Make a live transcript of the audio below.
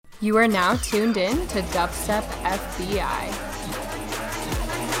You are now tuned in to Dubstep FBI.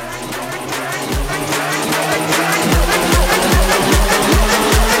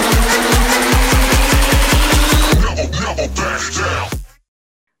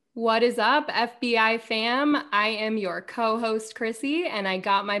 What is up, FBI fam? I am your co-host, Chrissy, and I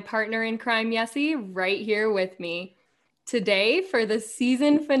got my partner in crime, Yessie, right here with me. Today, for the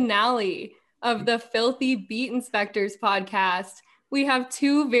season finale of the Filthy Beat Inspectors podcast, we have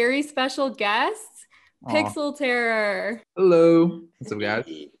two very special guests, Pixel Terror. Hello. What's up, guys?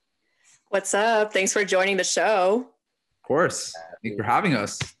 What's up? Thanks for joining the show. Of course. Thanks for having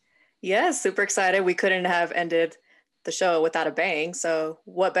us. Yeah, super excited. We couldn't have ended the show without a bang. So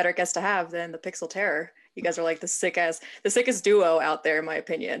what better guest to have than the Pixel Terror? You guys are like the sickest duo out there, in my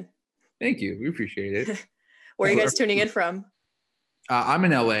opinion. Thank you. We appreciate it. Where are you guys tuning in from? I'm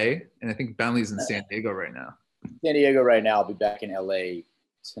in LA, and I think Bentley's in San Diego right now. San Diego right now. I'll be back in LA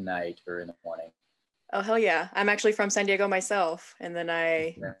tonight or in the morning. Oh, hell yeah. I'm actually from San Diego myself. And then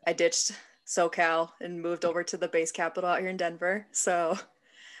I ditched SoCal and moved over to the base capital out here in Denver. So,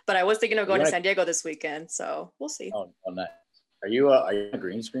 but I was thinking of going to San Diego this weekend. So we'll see. Oh, nice. Are you on a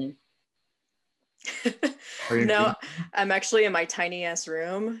green screen? No, I'm actually in my tiny ass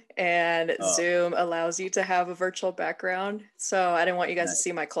room, and Zoom allows you to have a virtual background. So I didn't want you guys to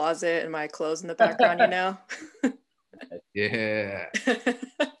see my closet and my clothes in the background, you know? Yeah.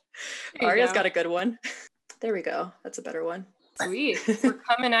 Aria's got a good one. There we go. That's a better one. Sweet. We're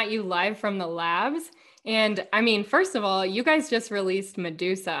coming at you live from the labs. And I mean, first of all, you guys just released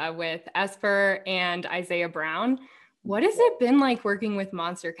Medusa with Esper and Isaiah Brown. What has it been like working with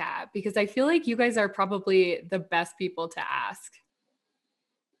Monstercat? Because I feel like you guys are probably the best people to ask.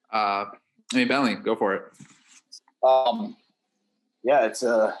 Bentley, go for it. Yeah, it's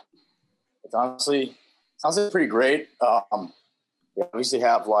honestly pretty great. We obviously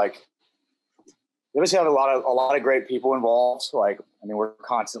have a lot of great people involved. So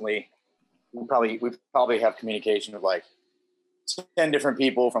we probably have communication with like 10 different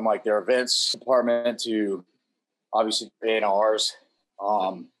people from like their events department to obviously A&Rs.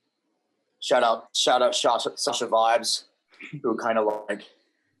 Shout out Sasha Vibes, who kind of like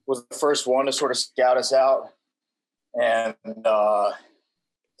was the first one to sort of scout us out. And I'm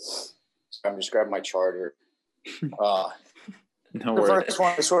just grabbing my charger. No the worries. first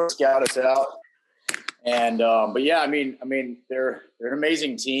one to sort of scout us out. And but yeah, I mean they're an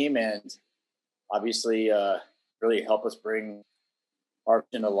amazing team, and obviously really help us bring art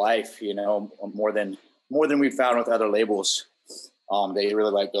into life, you know, more than we've found with other labels. They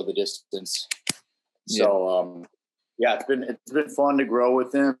really go the distance. So yeah, it's been fun to grow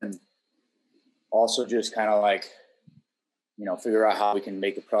with them, and also just kind of like, you know, figure out how we can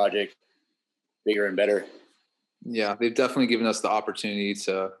make the project bigger and better. Yeah, they've definitely given us the opportunity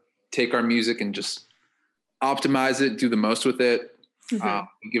to take our music and just optimize it, do the most with it.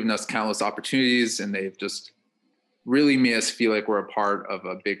 Given us countless opportunities, and they've just really made us feel like we're a part of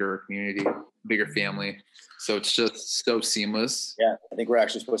a bigger community, bigger family. So it's just so seamless. Yeah, I think we're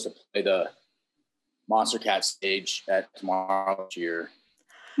actually supposed to play the Monstercat stage at Tomorrowland year.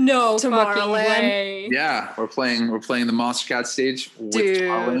 No Tomorrowland. fucking way. Yeah, we're playing the Monstercat stage with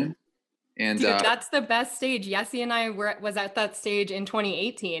Tomorrowland. And Dude, that's the best stage. Yessie and I was at that stage in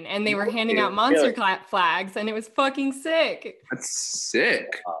 2018, and they were handing out Monstercat flags, and it was fucking sick. That's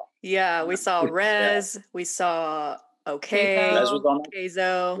sick. Yeah, we saw Rez, we saw OK, Rez was on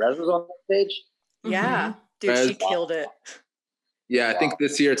Keizo. Rez was on the stage. Yeah, dude, Rez, she killed it. Yeah, I think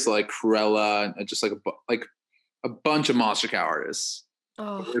this year it's like Cruella, and just like a bunch of Monstercat artists.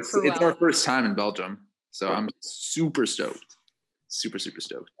 Oh, It's our first time in Belgium, so I'm super stoked. Super, super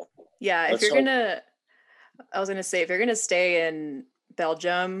stoked. Yeah, if you're gonna stay in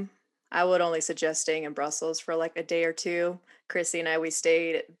Belgium, I would only suggest staying in Brussels for like a day or two. Chrissy and we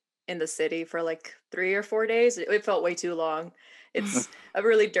stayed in the city for like 3 or 4 days. It felt way too long. It's a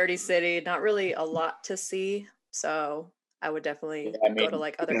really dirty city, not really a lot to see. So I would definitely go to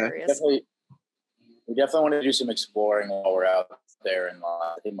like other areas. We definitely want to do some exploring while we're out there. And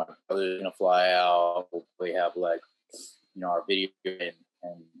I think my brother's gonna fly out. Hopefully have our video and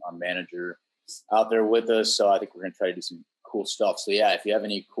our manager out there with us. So I think we're going to try to do some cool stuff. So yeah, if you have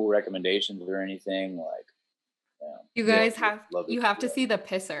any cool recommendations or anything, you guys have to see the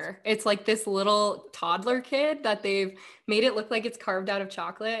Pisser. It's like this little toddler kid that they've made it look like it's carved out of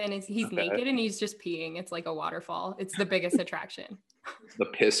chocolate, and he's naked and he's just peeing. It's like a waterfall. It's the biggest attraction. The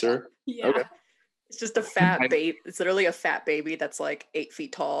Pisser? Yeah. Okay. It's just a fat baby. It's literally a fat baby that's like 8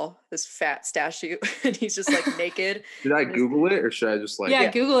 feet tall. This fat statue, and he's just like naked. Did I Google it, or should I just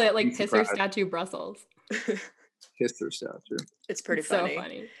Google it, like Pisser statue Brussels. Hipster statue. It's pretty It's funny. so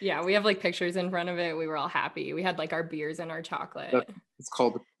funny. Yeah, we have like pictures in front of it. We were all happy. We had like our beers and our chocolate. It's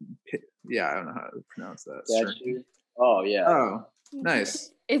called, yeah, I don't know how to pronounce that. Statue? Oh yeah. Oh,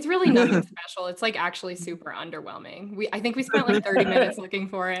 nice. It's really nothing special. It's like actually super underwhelming. I think we spent like 30 minutes looking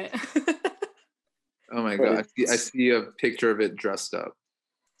for it. Oh my god, I see a picture of it dressed up.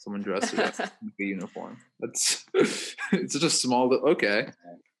 Someone dressed it up in a uniform. That's it's just a small. Okay.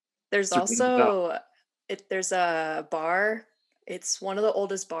 There's also there's a bar. It's one of the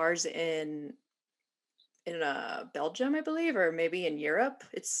oldest bars in Belgium, I believe, or maybe in Europe.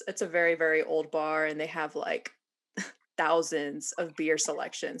 It's a very, very old bar, and they have like thousands of beer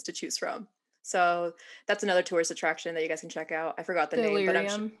selections to choose from. So that's another tourist attraction that you guys can check out. I forgot the name,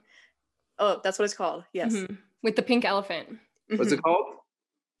 but oh, that's what it's called. Yes. Mm-hmm. With the pink elephant. What's it called?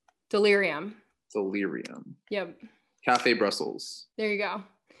 Delirium. Delirium. Yep. Cafe Brussels. There you go.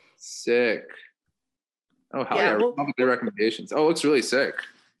 Sick. Oh, hell yeah. Good recommendations. Oh, it looks really sick.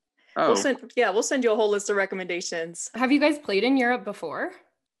 Oh. We'll send you a whole list of recommendations. Have you guys played in Europe before?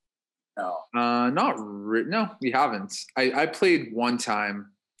 No. No, we haven't. I played one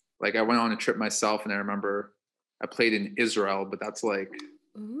time. Like I went on a trip myself, and I remember I played in Israel, but that's like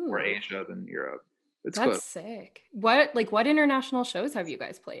more Asia than Europe. That's close. Sick. What international shows have you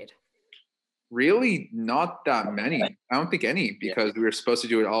guys played? Really, not that many. I don't think any, because we were supposed to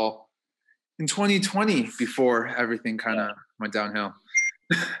do it all in 2020 before everything kind of went downhill.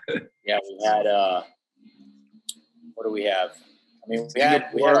 Yeah, we had what do we have? I mean, we had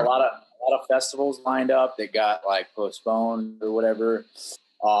a lot of festivals lined up that got like postponed or whatever.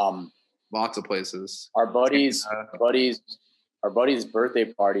 Lots of places. Our buddy's birthday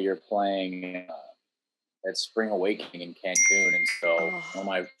party are playing at Spring Awakening in Cancun, and so one of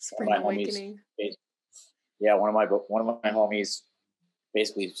my homies, one of my homies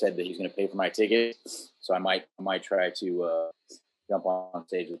basically said that he's going to pay for my ticket, so I might try to jump on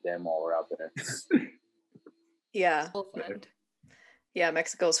stage with them while we're out there. Yeah. Yeah,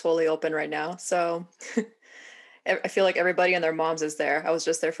 Mexico's fully open right now. So I feel like everybody and their moms is there. I was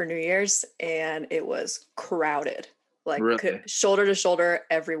just there for New Year's, and it was crowded, like really? Shoulder to shoulder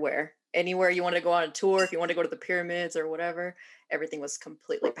everywhere. Anywhere you want to go on a tour, if you want to go to the pyramids or whatever, everything was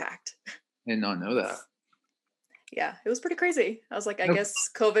completely packed. I did not know that. Yeah, it was pretty crazy. I was like, I guess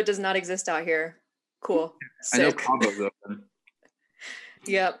COVID does not exist out here. Cool. Sick. I know Cabo's open.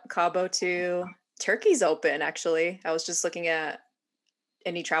 Yep, Cabo too. Turkey's open, actually. I was just looking at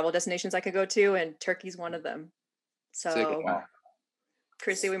any travel destinations I could go to, and Turkey's one of them. So,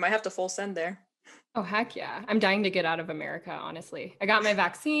 Chrissy, we might have to full send there. Oh, heck yeah. I'm dying to get out of America, honestly. I got my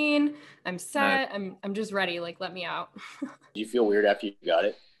vaccine. I'm set. I'm just ready. Like, let me out. Did you feel weird after you got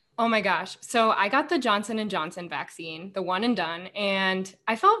it? Oh my gosh. So I got the Johnson & Johnson vaccine, the one and done, and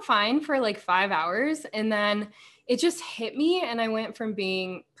I felt fine for like 5 hours. And then it just hit me, and I went from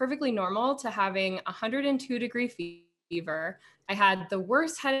being perfectly normal to having 102-degree fever. I had the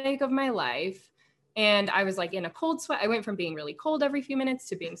worst headache of my life, and I was like in a cold sweat. I went from being really cold every few minutes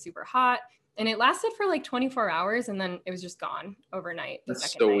to being super hot, and it lasted for like 24 hours, and then it was just gone overnight.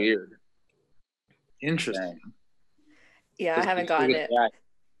 That's so weird. Interesting. Yeah, I haven't gotten it.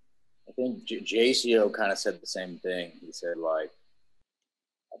 I think JCO kind of said the same thing. He said, like,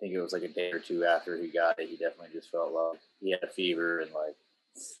 I think it was like a day or two after he got it, he definitely just felt like he had a fever and like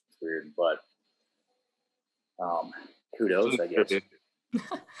it's weird, but kudos, I guess.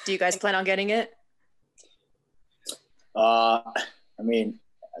 Do you guys plan on getting it? I mean,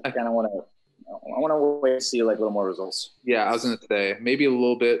 I kind of want to wait to see like a little more results. Yeah, I was gonna say maybe a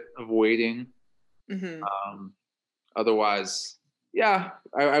little bit of waiting. Mm-hmm. Otherwise, yeah,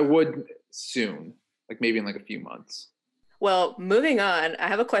 I would soon, like maybe in like a few months. Well, moving on, I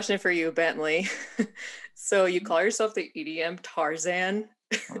have a question for you, Bentley. So you call yourself the EDM Tarzan?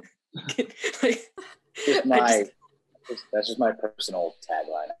 That's just my personal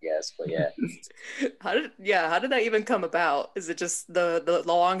tagline, I guess. But yeah. How did that even come about? Is it just the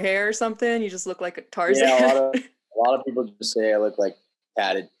long hair or something? You just look like a Tarzan? Yeah, a lot of people just say I look like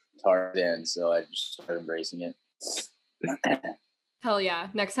tatted Tarzan, so I just started embracing it. Hell yeah.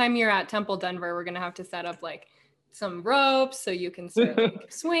 Next time you're at Temple Denver, we're going to have to set up like some ropes so you can start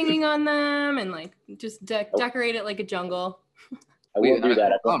like, swinging on them and like just decorate it like a jungle. I will do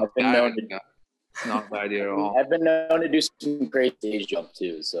that. I've been known to, it's not a bad idea at all. I've been known to do some great stage jump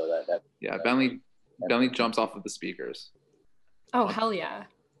too. So that yeah, Bentley jumps off of the speakers. Oh, hell yeah.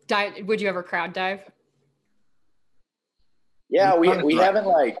 Would you ever crowd dive? Yeah, we haven't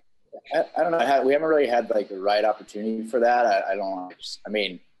like, I don't know. We haven't really had like the right opportunity for that. I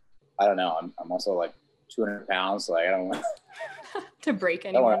don't know. I'm also like 200 pounds. So like, I don't want to break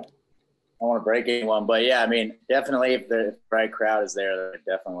anyone. want to break anyone, but yeah, I mean, definitely if the right crowd is there, there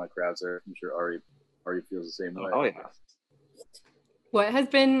definitely want crowds there. I'm sure Ari feels the same way. Oh yeah. What has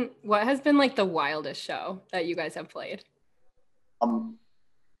been like the wildest show that you guys have played? I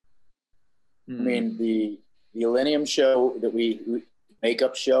mean, the Millennium show that we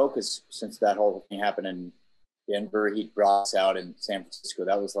makeup show, because since that whole thing happened in Denver, he brought us out in San Francisco.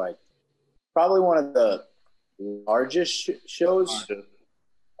 That was like probably one of the largest shows.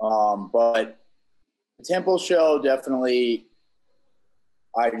 But the Temple show definitely,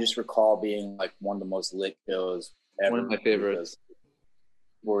 I just recall being like one of the most lit shows ever. One of my favorites.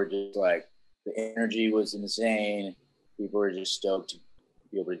 We're just like, the energy was insane. People were just stoked to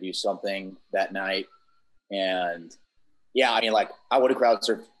be able to do something that night. And yeah, I mean, like, I would have crowd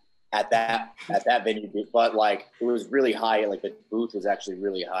surfed at that venue, but like, it was really high. Like, the booth was actually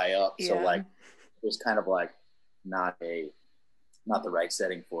really high up. Yeah. So like, it was kind of like not the right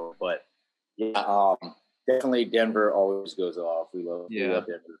setting for it. But yeah, definitely Denver always goes off. We love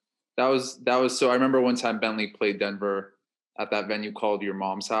Denver. That was so I remember one time Bentley played Denver at that venue called Your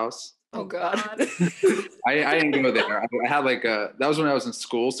Mom's House. Oh God. I didn't go there. I had like that was when I was in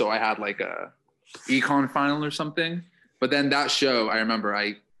school, so I had like a econ final or something. But then that show, I remember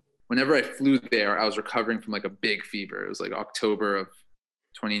whenever I flew there, I was recovering from like a big fever. It was like October of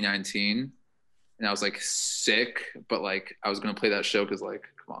 2019. And I was like sick, but like I was gonna play that show because like,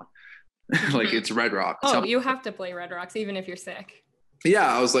 come on. Like it's Red Rocks. Oh, you have to play Red Rocks even if you're sick.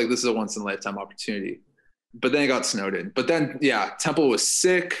 Yeah, I was like, this is a once in a lifetime opportunity. But then it got snowed in. But then Temple was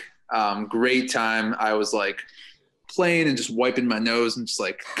sick. Great time. I was like playing and just wiping my nose and just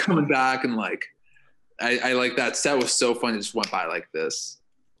like coming back and like I like that set was so fun. It just went by like this.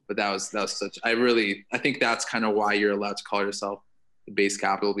 But that was such I think that's kind of why you're allowed to call yourself the bass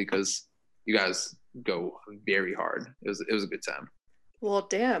capital, because you guys go very hard. It was a good time. Well,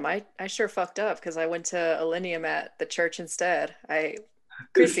 damn, I sure fucked up because I went to Millennium at the church instead.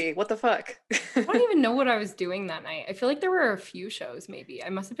 Chrissy, what the fuck? I don't even know what I was doing that night. I feel like there were a few shows maybe. I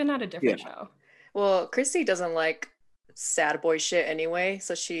must have been at a different show. Well, Chrissy doesn't like sad boy shit anyway,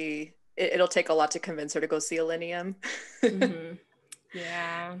 so it'll take a lot to convince her to go see Millennium. Mm-hmm.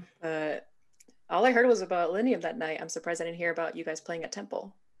 Yeah. But all I heard was about Millennium that night. I'm surprised I didn't hear about you guys playing at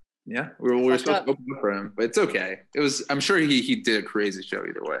Temple. Yeah, we were supposed to open up for him, but it's okay. I'm sure he did a crazy show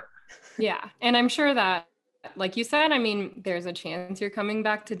either way. Yeah, and I'm sure that, like you said, I mean, there's a chance you're coming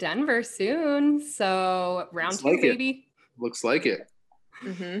back to Denver soon. So round two, baby. Looks like it.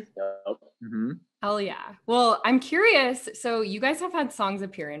 Mm-hmm. Mm-hmm. Hell yeah. Well, I'm curious. So you guys have had songs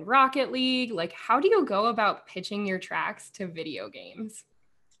appear in Rocket League. Like, how do you go about pitching your tracks to video games?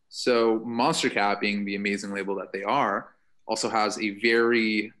 So Monstercat, being the amazing label that they are, also has a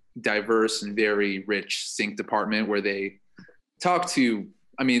very diverse and very rich sync department where they talk to,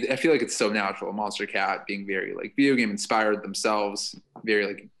 I mean, I feel like it's so natural. Monstercat being very like video game inspired themselves, very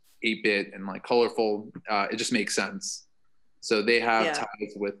like 8-bit and like colorful. It just makes sense. So they have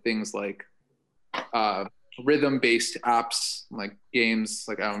ties with things like rhythm based apps, like games.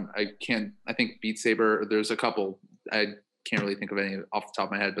 Like I think Beat Saber, there's a couple, I can't really think of any off the top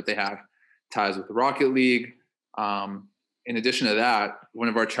of my head, but they have ties with Rocket League. In addition to that, one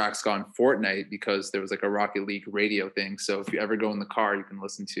of our tracks got on Fortnite because there was like a Rocket League radio thing. So if you ever go in the car, you can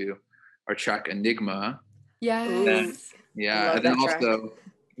listen to our track Enigma. Yes. And then also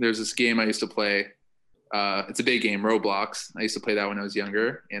there's this game I used to play. It's a big game, Roblox. I used to play that when I was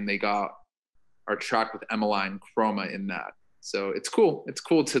younger, and they got our track with Emmeline Chroma in that. So it's cool. It's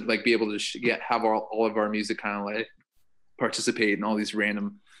cool to like be able to have all of our music kind of like participate in all these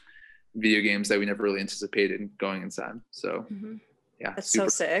random video games that we never really anticipated going inside. So that's so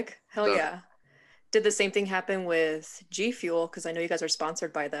sick. Hell yeah. Did the same thing happen with G Fuel? Because I know you guys are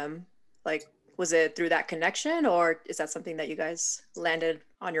sponsored by them. Like, was it through that connection, or is that something that you guys landed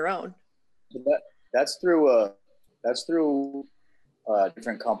on your own? That's through a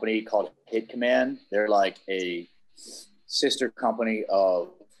different company called Hit Command. They're like a sister company of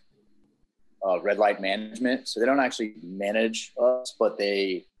Red Light Management. So they don't actually manage us, but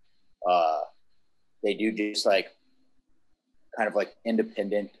they do just like kind of like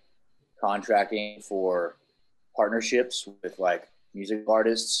independent contracting for partnerships with like music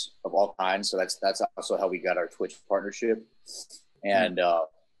artists of all kinds. So that's also how we got our Twitch partnership. And Will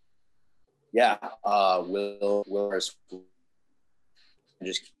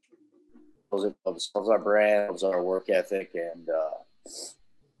just loves our brand, loves our work ethic, and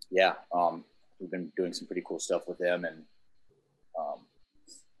we've been doing some pretty cool stuff with them, and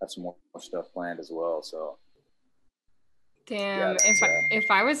have some more stuff planned as well. So Damn, that's,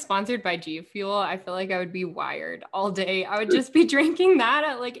 if I was sponsored by G Fuel, I feel like I would be wired all day. I would just be drinking that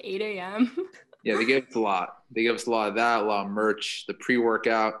at like 8 a.m. Yeah, they gave us a lot. They gave us a lot of that, a lot of merch, the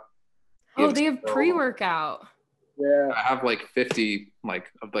pre-workout. Oh, they have pre-workout. yeah. I have like 50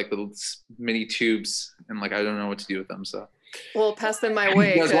 of little mini tubes, and like I don't know what to do with them. So Well, pass them my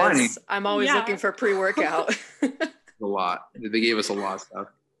way You guys whining. because I'm always looking for pre-workout. a lot. They gave us a lot of stuff.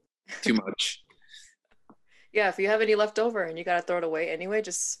 Too much. Yeah, if you have any left over and you gotta throw it away anyway,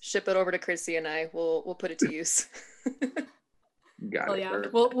 just ship it over to Chrissy and I. We'll put it to use. Got Well, it. yeah,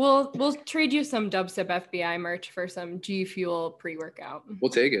 we'll trade you some Dubstep FBI merch for some G Fuel pre-workout.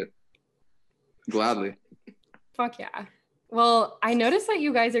 We'll take it gladly. Fuck yeah. Well, I noticed that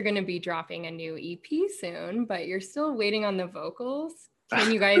you guys are going to be dropping a new EP soon, but you're still waiting on the vocals.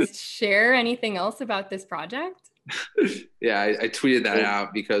 Can you guys share anything else about this project? Yeah, I tweeted that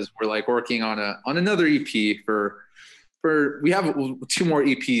out because we're like working on another EP for we have 2 more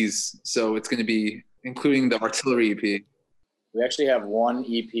EPs, so it's going to be including the Artillery EP. We actually have one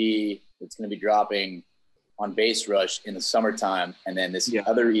EP that's going to be dropping on Bass Rush in the summertime, and then this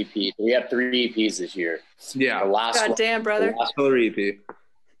other EP. We have 3 EPs this year. Yeah, the last God damn, brother. Artillery EP,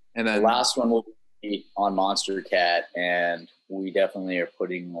 and then the last one will be on Monster Cat, and we definitely are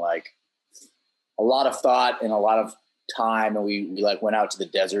putting like a lot of thought and a lot of time, and we like went out to the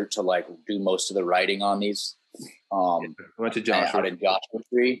desert to like do most of the writing on these. We went to Joshua. Out in Joshua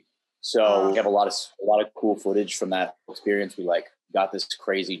Tree. So we have a lot of cool footage from that experience. We like got this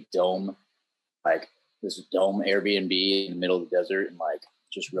crazy dome, like this dome Airbnb in the middle of the desert, and like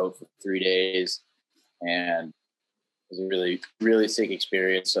just rode for 3 days, and it was a really, really sick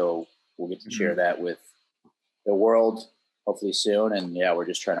experience. So we'll get to share that with the world hopefully soon. And yeah, we're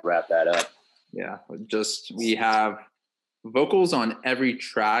just trying to wrap that up. Yeah, we have vocals on every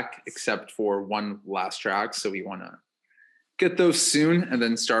track except for one last track. So we want to get those soon and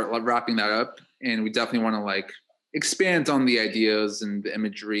then start wrapping that up. And we definitely want to like expand on the ideas and the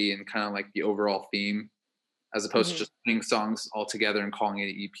imagery and kind of like the overall theme, as opposed to just putting songs all together and calling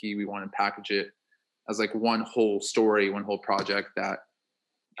it an EP. We want to package it as like one whole story, one whole project that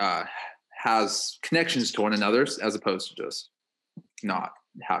has connections to one another, as opposed to just not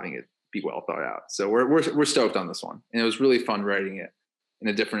having it be well thought out. So we're stoked on this one, and it was really fun writing it in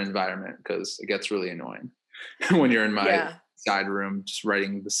a different environment because it gets really annoying when you're in my side room just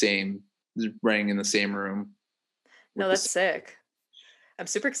writing in the same room. No, that's sick. I'm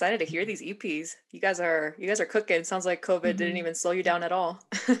super excited to hear these EPs. You guys are cooking. Sounds like COVID didn't even slow you down at all.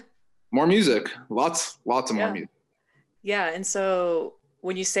 More music, lots of more music. Yeah, and so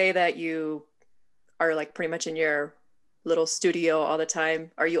when you say that you are like pretty much in your little studio all the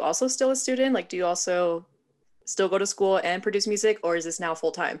time, are you also still a student? Like, do you also still go to school and produce music, or is this now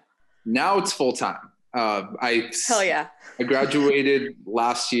full time? Now it's full time. Hell yeah. I graduated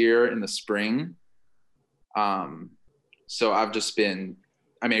last year in the spring. So I've just been,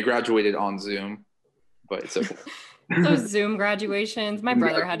 I graduated on Zoom, but it's okay. Those Zoom graduations, my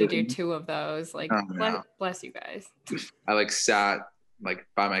brother had to do 2 of those. Like, bless you guys. I like sat like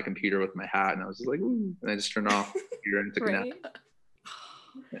by my computer with my hat, and I was just like, ooh, and I just turned off the computer and took a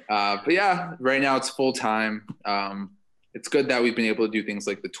nap. But yeah, right now it's full time. It's good that we've been able to do things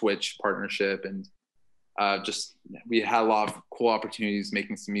like the Twitch partnership, and we had a lot of cool opportunities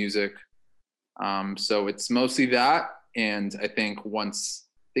making some music. So it's mostly that. And I think once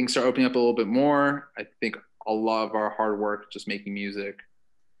things start opening up a little bit more, I think a lot of our hard work just making music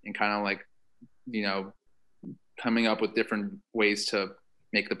and kind of like, coming up with different ways to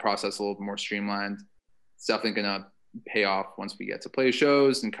make the process a little bit more streamlined, it's definitely going to pay off once we get to play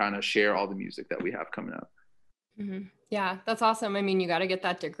shows and kind of share all the music that we have coming up. Mm-hmm. Yeah, that's awesome. You got to get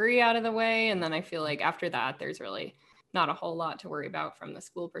that degree out of the way. And then I feel like after that, there's really not a whole lot to worry about from the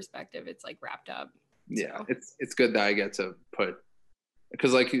school perspective. It's like wrapped up. Yeah, so. It's good that I get to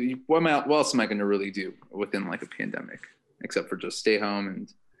because like, what else am I going to really do within like a pandemic, except for just stay home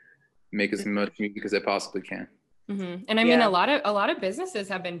and make as much music as I possibly can. Mm-hmm. And a lot of businesses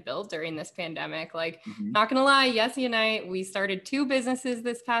have been built during this pandemic. Like, not gonna lie, Yessie and I, we started 2 businesses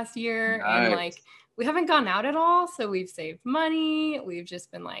this past year. Nice. And like, we haven't gone out at all, so we've saved money. We've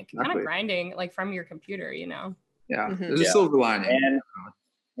just been like kind of grinding like from your computer, Yeah, there's a silver lining.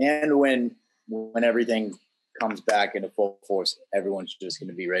 And when everything comes back into full force, everyone's just going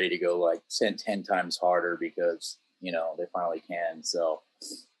to be ready to go like 10 times harder because they finally can. So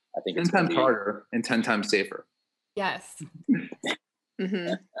I think 10 times harder and 10 times safer. Yes.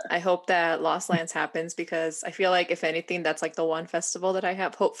 I hope that Lost Lands happens because I feel like if anything, that's like the one festival that I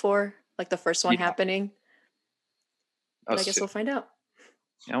have hope for, like the first one happening. But I guess we'll find out.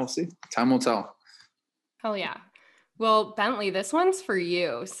 Yeah, we'll see. Time will tell. Hell yeah. Well, Bentley, this one's for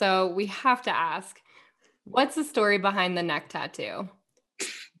you. So we have to ask, what's the story behind the neck tattoo?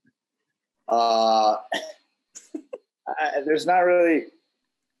 There's not really,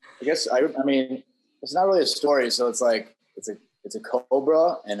 I guess, I mean, it's not really a story. So it's like, it's a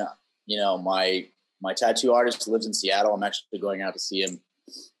cobra, and you know, my tattoo artist lives in Seattle. I'm actually going out to see him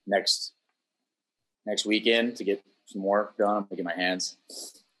next weekend to get some work done. I'm making my hands.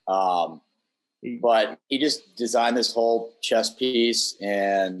 But he just designed this whole chest piece,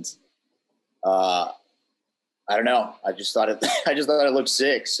 and I don't know. I just thought it looked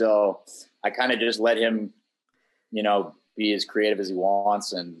sick. So I kind of just let him, you know, be as creative as he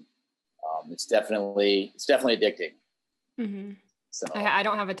wants, and it's definitely addicting. Mm-hmm. So I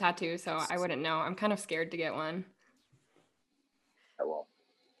don't have a tattoo, so I wouldn't know. I'm kind of scared to get one.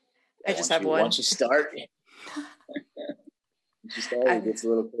 I just have one. Once you start, it gets a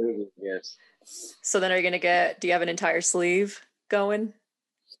little crazy, I guess. So then do you have an entire sleeve going?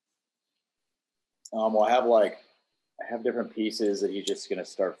 Well, I have different pieces that he's just going to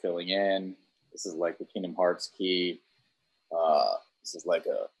start filling in. This is like the Kingdom Hearts key. This is like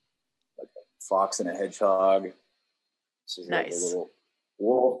a fox and a hedgehog. This is nice. Like a little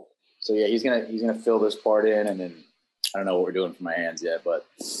wolf. So yeah, he's gonna fill this part in, and then I don't know what we're doing for my hands yet, but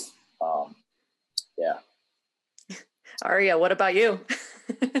yeah. Aria, what about you?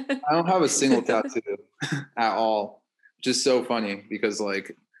 I don't have a single tattoo at all, which is so funny because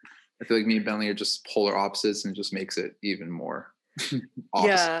like I feel like me and Bentley are just polar opposites, and it just makes it even more awesome.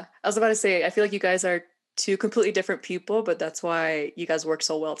 Yeah, I was about to say, I feel like you guys are two completely different people, but that's why you guys work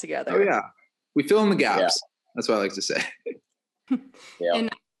so well together. Oh yeah, we fill in the gaps. Yeah. That's what I like to say. Yeah. And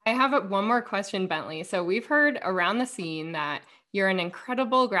I have one more question, Bentley. So we've heard around the scene that you're an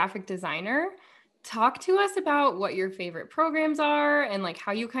incredible graphic designer. Talk to us about what your favorite programs are and like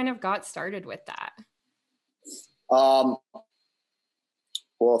how you kind of got started with that. Well,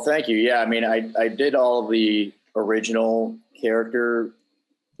 thank you. Yeah, I mean, I did all the original character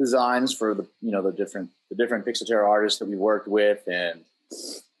designs for the different Pixelterra artists that we worked with, and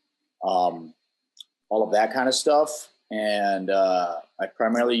all of that kind of stuff. And I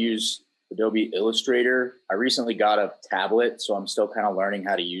primarily use Adobe Illustrator. I recently got a tablet, so I'm still kind of learning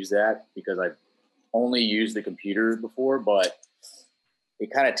how to use that because I've only used the computer before, but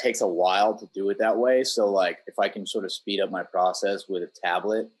it kind of takes a while to do it that way. So like if I can sort of speed up my process with a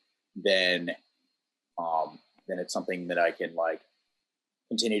tablet, then it's something that I can like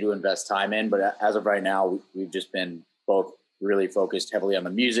continue to invest time in. But as of right now, we've just been both really focused heavily on the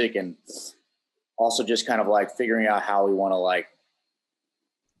music, and also just kind of like figuring out how we want to like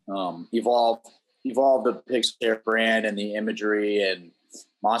evolve the Pixelterra brand and the imagery. And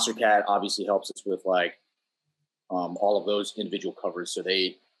Monstercat obviously helps us with like all of those individual covers. So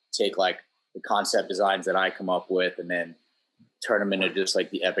they take like the concept designs that I come up with and then turn them into just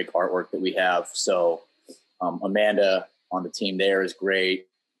like the epic artwork that we have. So Amanda on the team there is great.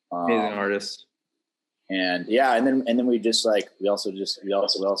 Amazing artist. And yeah, and then we just like we also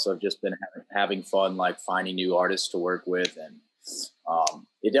have just been having fun like finding new artists to work with, and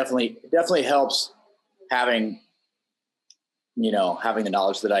it definitely helps having the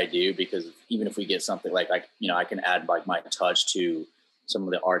knowledge that I do, because even if we get something like I can add like my touch to some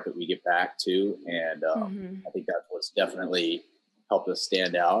of the art that we get back to, and I think that's what's definitely helped us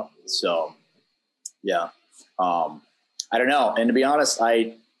stand out. So yeah, I don't know, and to be honest,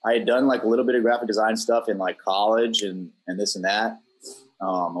 I had done like a little bit of graphic design stuff in like college and this and that.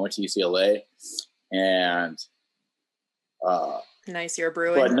 I went to UCLA, and nice, you're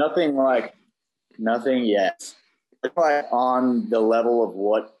brewing, but nothing yet. Like on the level of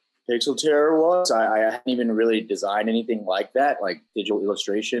what Pixelterra was, I hadn't even really designed anything like that, like digital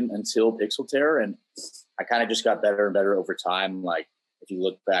illustration, until Pixelterra, and I kind of just got better and better over time. Like if you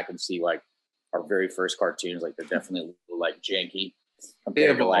look back and see like our very first cartoons, like they're definitely like janky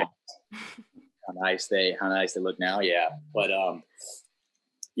compared to like how nice they look now. Yeah, but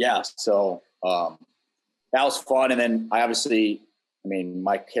yeah, so that was fun. And then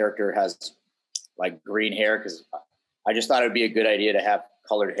my character has like green hair because I just thought it would be a good idea to have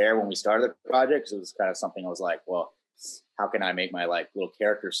colored hair when we started the project, because it was kind of something I was like, well, how can I make my like little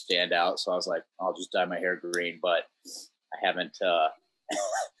character stand out? So I was like, I'll just dye my hair green, but I haven't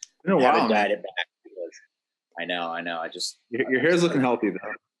haven't dyed it back because I know. I just your hair's looking healthy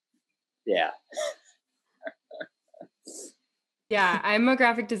though. Yeah. Yeah, I'm a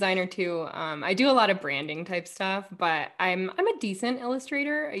graphic designer too. I do a lot of branding type stuff, but I'm a decent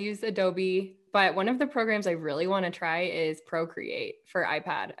illustrator. I use Adobe, but one of the programs I really want to try is Procreate for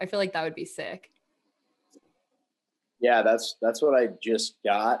iPad. I feel like that would be sick. Yeah, that's what I just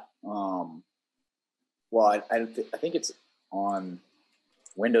got. well, I think it's on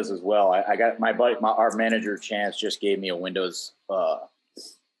Windows as well. I got my buddy, our manager Chance just gave me a Windows,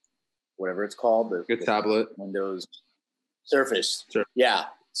 whatever it's called, the tablet, Windows Surface. Sure. Yeah.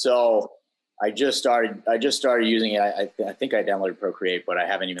 So I just started using it. I think I downloaded Procreate, but I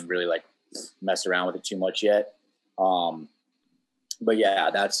haven't even really like messed around with it too much yet. But yeah,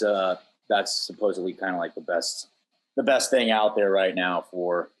 that's supposedly kind of like the best thing out there right now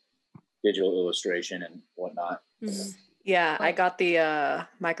for digital illustration and whatnot. Mm-hmm. Yeah, I got the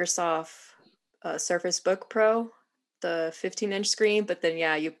Microsoft Surface Book Pro, the 15-inch screen, but then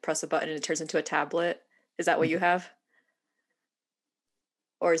yeah, you press a button and it turns into a tablet. Is that what you have?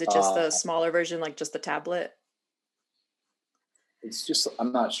 Or is it just the smaller version, like just the tablet? It's just,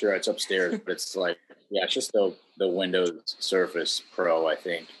 I'm not sure. It's upstairs, but it's like, yeah, it's just the Windows Surface Pro, I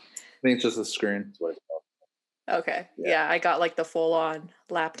think. I think it's just the screen. That's what it's called. Okay. Yeah, I got like the full-on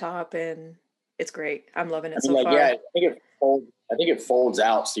laptop and it's great. I'm loving it so far. Yeah, I think it folds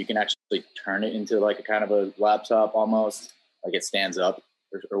out so you can actually turn it into like a kind of a laptop almost, like it stands up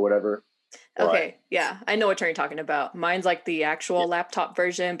or whatever. Okay, yeah, I know what you're talking about. Mine's like the actual laptop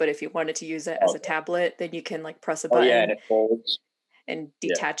version, but if you wanted to use it as a tablet, then you can like press a button and it folds and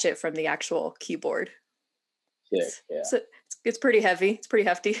detach it from the actual keyboard. Yeah. So it's pretty heavy. It's pretty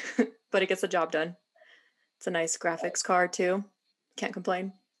hefty, but it gets the job done. It's a nice graphics card too. Can't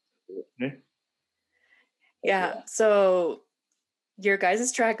complain. Yeah. So your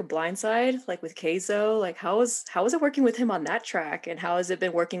guys' track Blindside, like with Keizo, like how is it working with him on that track, and how has it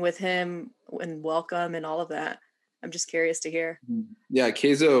been working with him in Welcome and all of that? I'm just curious to hear. Yeah,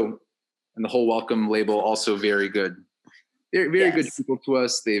 Keizo and the whole Welcome label also very good. They're very good people to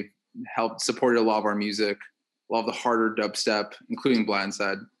us. They've helped supported a lot of our music, a lot of the harder dubstep, including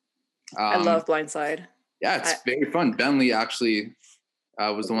Blindside. I love Blindside. Yeah, it's very fun. Bentley actually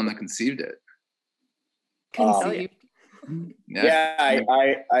was the one that conceived it. Conceived. We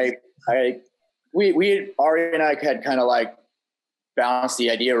Ari and I had kind of like bounced the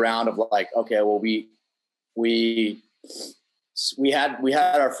idea around of like, okay, well we had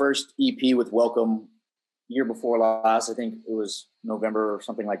our first EP with Welcome year before last. I think it was November or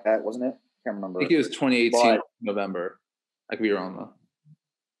something like that, wasn't it? I can't remember. I think it was 2018 November. I could be wrong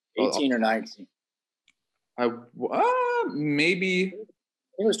though. 18 or 19. Maybe. I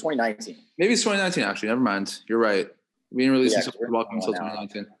think it was 2019. Maybe it's 2019 actually. Never mind. You're right. We didn't release Welcome until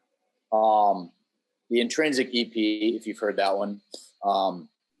 2019. The Intrinsic EP, if you've heard that one,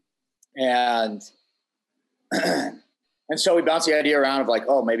 and so we bounced the idea around of like,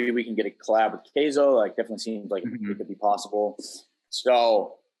 oh, maybe we can get a collab with Keizo. Like, definitely seems like it could be possible.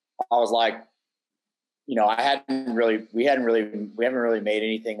 So I was like, you know, we haven't really made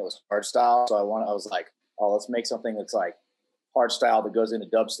anything that was hard style. So I was like, oh, let's make something that's like hard style that goes into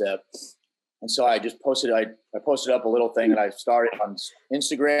dubstep. And so I just posted up a little thing that I started on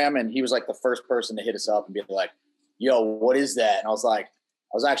Instagram, and he was like the first person to hit us up and be like, yo, what is that? And I was like,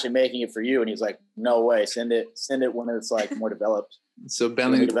 I was actually making it for you. And he's like, no way, send it when it's like more developed. So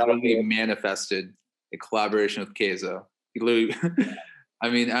Bentley literally manifested a collaboration with Keizo. He literally, I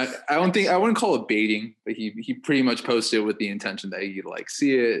mean, I wouldn't call it baiting, but he pretty much posted with the intention that he'd like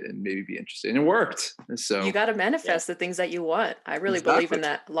see it and maybe be interested, and it worked. So you got to manifest the things that you want. I really believe in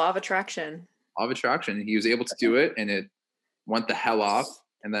that law of attraction. Law of attraction. He was able to do it, and it went the hell off.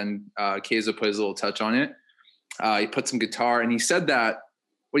 And then Keizo put his little touch on it. He put some guitar, and he said that.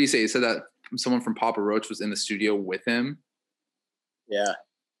 What do you say? He said that someone from Papa Roach was in the studio with him. Yeah.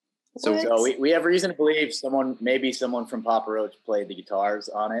 So we have reason to believe someone from Papa Roach played the guitars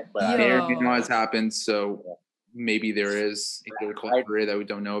on it, but may or may not has happened. So maybe there is a third collaborator that we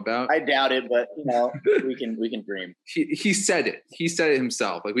don't know about. I doubt it, but you know, we can dream. He said it. He said it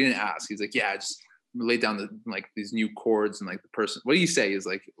himself. Like, we didn't ask. He's like, yeah, just laid down these new chords, and like the person. What do you say is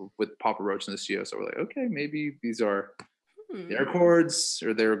like with Papa Roach in the studio? So we're like, okay, maybe these are their chords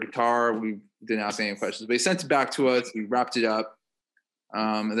or their guitar. We didn't ask any questions, but he sent it back to us. We wrapped it up.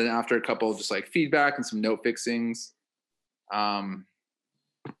 And then after a couple of just like feedback and some note fixings, the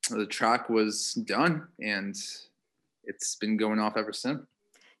track was done, and it's been going off ever since.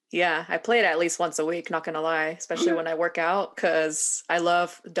 Yeah, I play it at least once a week, not gonna lie, especially when I work out, because I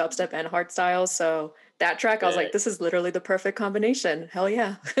love dubstep and hardstyle. So that track, I was like, this is literally the perfect combination. Hell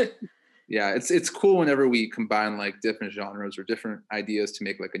yeah. Yeah, it's cool whenever we combine like different genres or different ideas to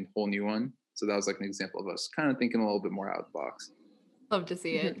make like a whole new one. So that was like an example of us kind of thinking a little bit more out of the box. Love to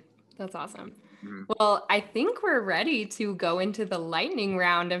see it. That's awesome. Well, I think we're ready to go into the lightning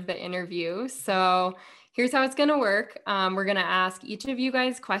round of the interview. So here's how it's going to work. We're going to ask each of you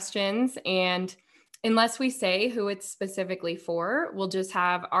guys questions, and unless we say who it's specifically for, we'll just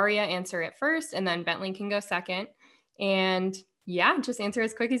have Aria answer it first, and then Bentley can go second. And yeah, just answer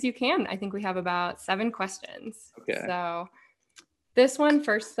as quick as you can. I think we have about 7 questions. Okay. So this one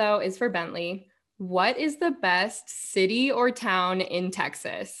first, though, is for Bentley. What is the best city or town in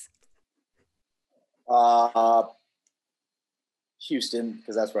Texas? Houston,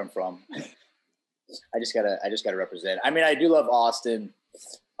 because that's where I'm from. I just gotta represent. I mean, I do love Austin.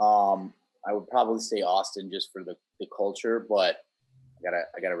 I would probably say Austin just for the culture, but I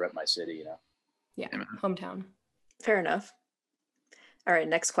gotta rep my city, you know. Yeah, hometown. Fair enough. All right,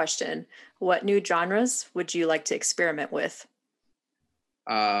 next question. What new genres would you like to experiment with?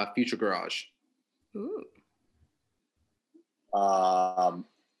 Future garage. Ooh.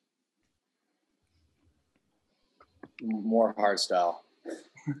 More hardstyle.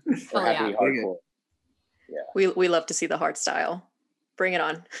 Oh, Happy yeah. hardcore. Yeah. We love to see the hard style. Bring it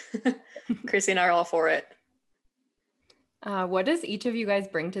on. Chrissy and I are all for it. What does each of you guys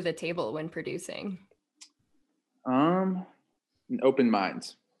bring to the table when producing? An open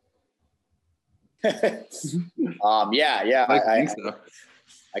mind. Yeah.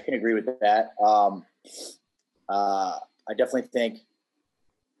 I can agree with that. I definitely think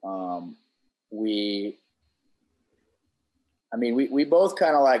we both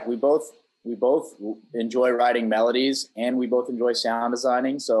kind of like we both enjoy writing melodies and we both enjoy sound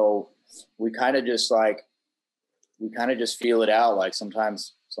designing. So we kind of just feel it out. Like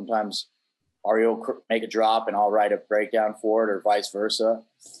sometimes Ari will make a drop and I'll write a breakdown for it, or vice versa.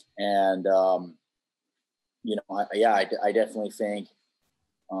 And I definitely think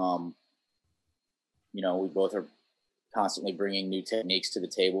we both are constantly bringing new techniques to the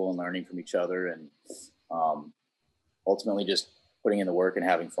table and learning from each other, and ultimately just putting in the work and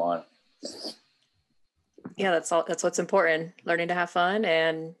having fun. Yeah, that's what's important. Learning to have fun,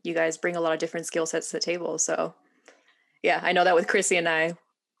 and you guys bring a lot of different skill sets to the table. So yeah, I know that with Chrissy and I,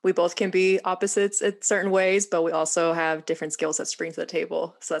 we both can be opposites in certain ways, but we also have different skill sets to bring to the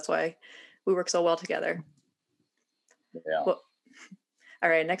table. So that's why we work so well together. Yeah. Well, all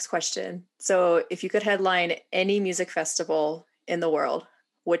right, next question. So if you could headline any music festival in the world,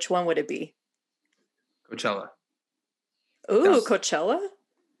 which one would it be? Coachella. Ooh, Yes. Coachella?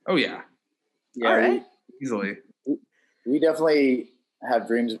 Oh yeah. All right. Easily. We definitely have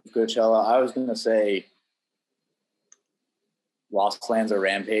dreams of Coachella. I was going to say Lost Lands or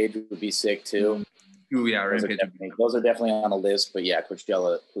Rampage would be sick too. Ooh, yeah, Rampage. Those are definitely on the list, but yeah,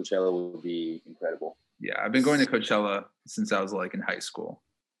 Coachella would be incredible. Yeah, I've been going to Coachella since I was like in high school.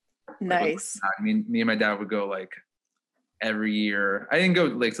 Nice. Me and my dad would go like every year. I didn't go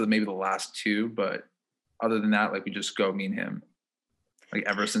like to maybe the last 2, but other than that, like we just go, me and him, like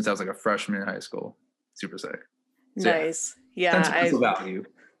ever since I was like a freshman in high school. Super sick. So, nice. Yeah. Value.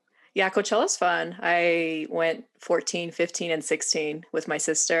 Yeah, Coachella's fun. I went 14, 15, and 16 with my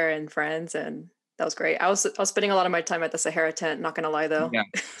sister and friends, and that was great. I was spending a lot of my time at the Sahara tent, not gonna lie though. Yeah,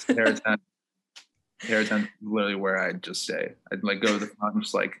 Sahara tent. Sahara tent is literally where I'd just stay. I'd like go to the front and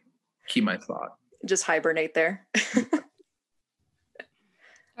just like keep my spot. Just hibernate there.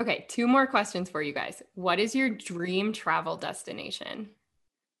 Okay, 2 more questions for you guys. What is your dream travel destination?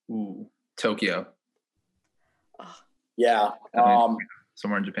 Ooh, Tokyo. Yeah.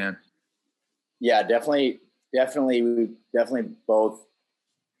 Somewhere in Japan. Yeah, definitely. We definitely both.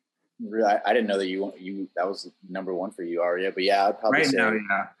 I didn't know that you that was number 1 for you, Aria. But yeah, I'd probably say now,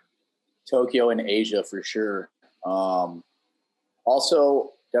 yeah. Tokyo and Asia for sure.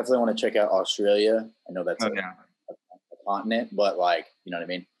 Also, definitely want to check out Australia. I know that's a continent, but like, you know what I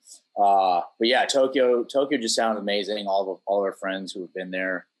mean? But yeah, Tokyo just sounds amazing. All of our friends who have been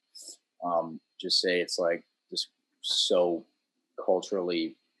there just say it's like just so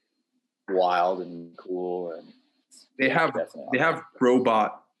culturally wild and cool, and they have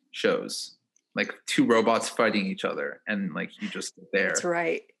robot shows, like 2 robots fighting each other, and like you just sit there. That's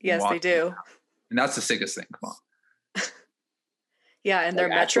right. Yes, they do. And that's the sickest thing. Come on. Yeah, and their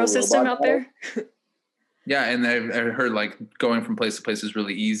metro system out there. Yeah, and I've heard like going from place to place is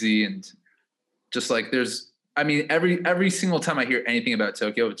really easy, and just like every single time I hear anything about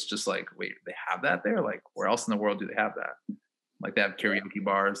Tokyo, it's just like, wait, they have that there? Like, where else in the world do they have that? Like they have karaoke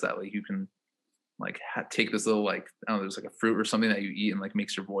bars that like you can like take this little like, I don't know, there's like a fruit or something that you eat and like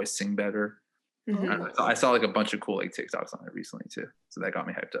makes your voice sing better. Mm-hmm. I saw like a bunch of cool like TikToks on it recently too, so that got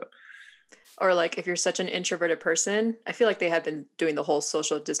me hyped up. Or like if you're such an introverted person, I feel like they have been doing the whole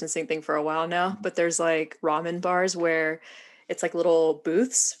social distancing thing for a while now, but there's like ramen bars where it's like little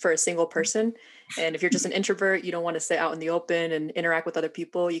booths for a single person. And if you're just an introvert, you don't want to sit out in the open and interact with other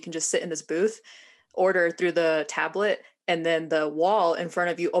people, you can just sit in this booth, order through the tablet, and then the wall in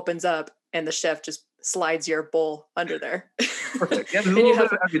front of you opens up and the chef just slides your bowl under there. Perfect. Yeah, there's a little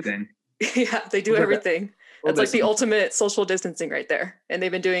bit of everything. Yeah, they do everything. That's like the ultimate social distancing right there. And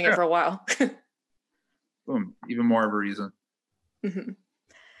they've been doing it for a while. Boom. Even more of a reason. Mm-hmm.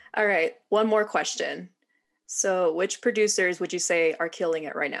 All right. One more question. So which producers would you say are killing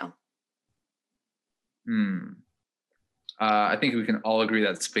it right now? I think we can all agree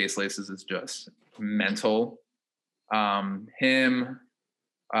that Space Laces is just mental. Him,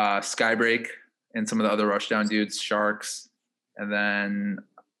 Skybreak, and some of the other Rushdown dudes, Sharks, and then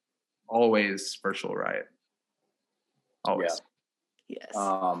always Virtual Riot. Always. Yes.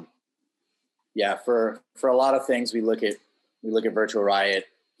 Yeah, for a lot of things, we look at Virtual Riot.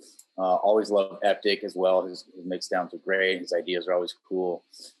 Always love Eptic as well. His mixdowns are great. His ideas are always cool.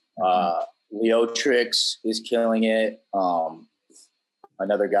 Leotrix is killing it.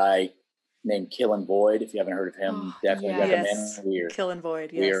 Another guy named Killin' Void. If you haven't heard of him, definitely recommend. Killin'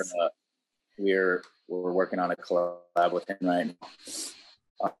 Void. Yes. We're working on a collab with him right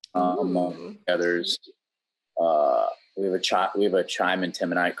now. Among others, we have a Chime and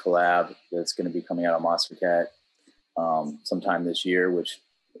Timonite collab that's going to be coming out on Monster Cat sometime this year, which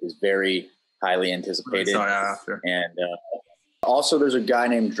is very highly anticipated. And also, there's a guy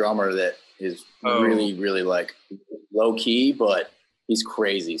named Drummer that is really, really like low key, but he's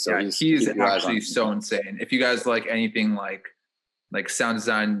crazy. So he's actually so insane. If you guys like anything like sound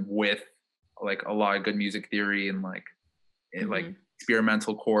design with like a lot of good music theory and like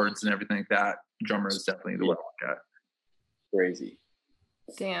experimental chords and everything like that, Drummer is definitely the one to look at. Crazy.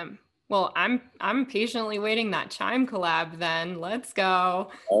 Damn. Well, I'm patiently waiting that Chime collab then. Let's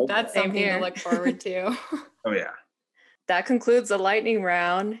go. Okay. That's something to look forward to. Oh yeah. That concludes the lightning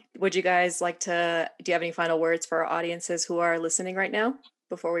round. Would you guys do you have any final words for our audiences who are listening right now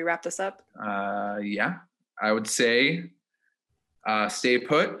before we wrap this up? Yeah, I would say stay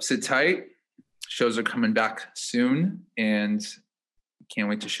put, sit tight. Shows are coming back soon, and can't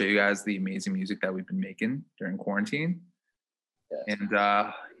wait to show you guys the amazing music that we've been making during quarantine. Yes.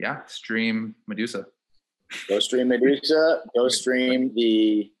 And stream Medusa. Go stream Medusa. Go stream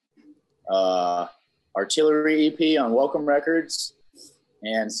the Artillery EP on Welcome Records,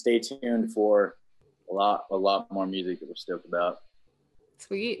 and stay tuned for a lot more music that we're stoked about.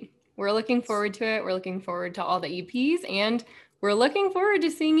 Sweet. We're looking forward to it. We're looking forward to all the EPs, and we're looking forward to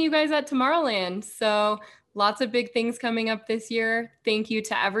seeing you guys at Tomorrowland. So lots of big things coming up this year. Thank you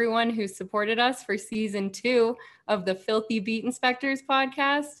to everyone who supported us for season 2 of the Filthy Beat Inspectors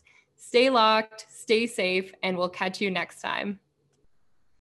podcast. Stay locked, stay safe, and we'll catch you next time.